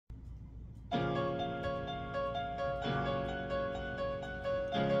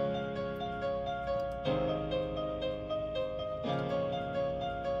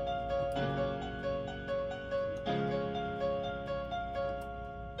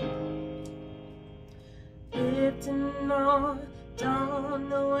without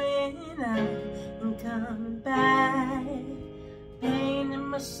knowing I'm coming back. Pain in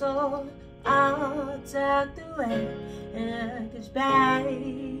my soul, all tucked away in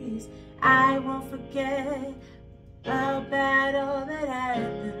goodbyes. I won't forget about all that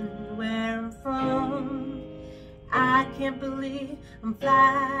happened, where I'm from. I can't believe I'm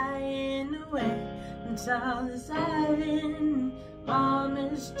flying away from Tolleson. Mom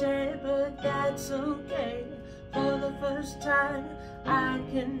is dead, but that's okay. For the first time, I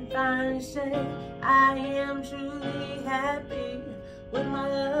can finally say I am truly happy with my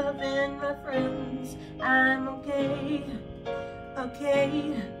love and my friends. I'm okay,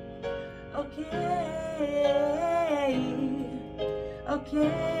 okay, okay,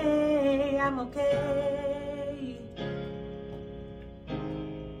 okay, I'm okay.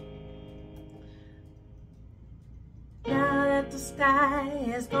 Now that the sky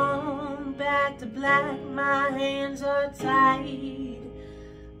has gone back to black, my hands are tied.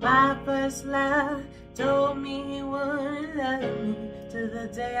 My first love told me he wouldn't love me till the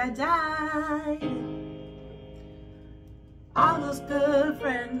day I died. All those good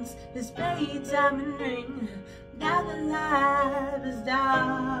friends, his fake diamond ring, now the life is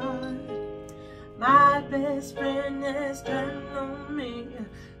dark. My best friend has turned on me.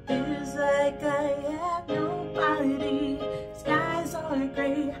 Feels like I have nobody. Skies are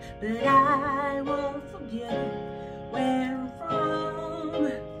gray, but I won't forget where I'm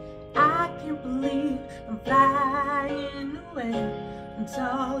from. I can't believe I'm flying away from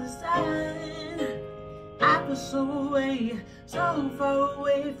Tolleson. I feel so far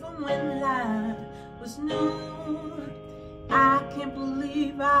away from when life was new. I can't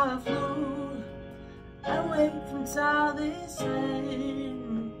believe I flew away from Tolleson.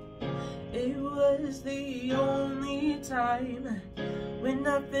 It was the only time when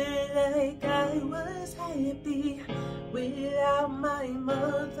I felt like I was happy without my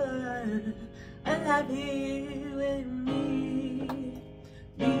mother alive here with me.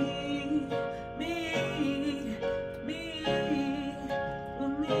 With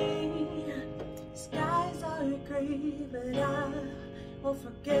me. Skies are gray, but I won't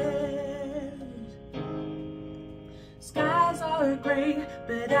forget. Skies are gray,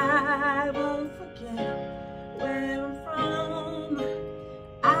 but I won't forget where I'm from.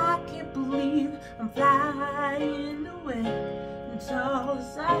 I can't believe I'm flying away from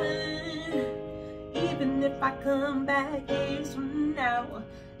Tolleson. Even if I come back years from now,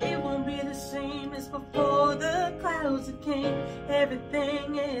 it won't be the same as before the clouds that came.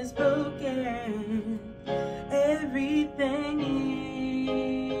 Everything is broken.